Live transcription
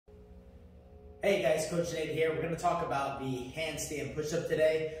Hey guys, Coach Nate here. We're going to talk about the handstand push-up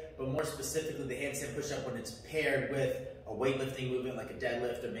today, but more specifically the handstand push-up when it's paired with a weightlifting movement like a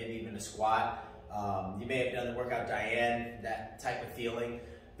deadlift or maybe even a squat. You may have done the workout Diane, that type of feeling.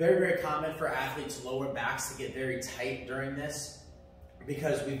 Very, very common for athletes' lower backs to get very tight during this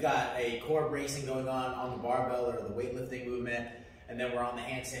because we've got a core bracing going on the barbell or the weightlifting movement, and then we're on the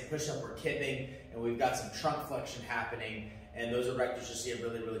handstand push-up, we're kipping, and we've got some trunk flexion happening. And those erectors just get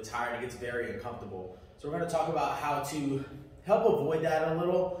really, really tired. It gets very uncomfortable. So we're going to talk about how to help avoid that a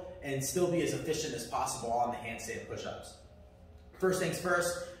little and still be as efficient as possible on the handstand push-ups. First things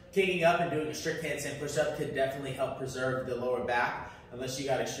first, kicking up and doing a strict handstand push-up could definitely help preserve the lower back. Unless you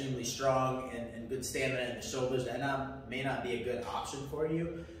got extremely strong and good stamina in the shoulders, that may not be a good option for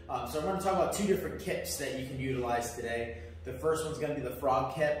you. So I'm going to talk about two different kips that you can utilize today. The first one's going to be the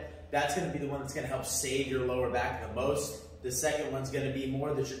frog kip. That's going to be the one that's going to help save your lower back the most. The second one's going to be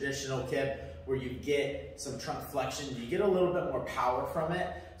more the traditional kip where you get some trunk flexion. You get a little bit more power from it.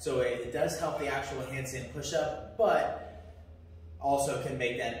 So it does help the actual handstand push-up, but also can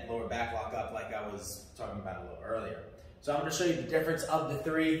make that lower back lock up like I was talking about a little earlier. So I'm going to show you the difference of the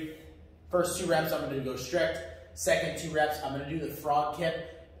three. First 2 reps, I'm going to go strict. Second 2 reps, I'm going to do the frog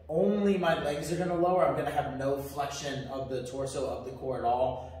kip. Only my legs are going to lower. I'm going to have no flexion of the torso, of the core at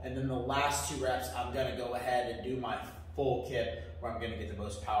all. And then the last 2 reps, I'm going to go ahead and do my full kip where I'm going to get the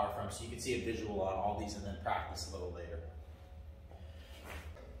most power from. So you can see a visual on all these and then practice a little later.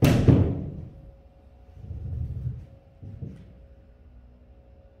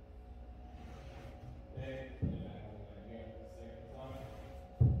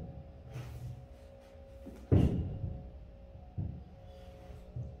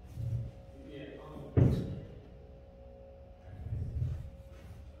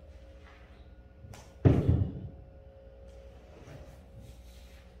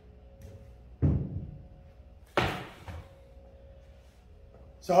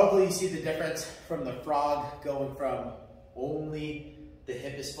 So hopefully you see the difference from the frog going from only the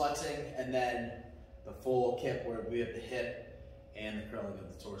hip is flexing and then the full kip where we have the hip and the curling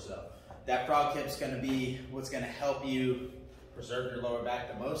of the torso. That frog kip is going to be what's going to help you preserve your lower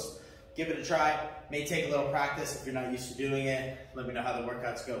back the most. Give it a try. May take a little practice if you're not used to doing it. Let me know how the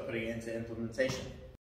workouts go putting it into implementation.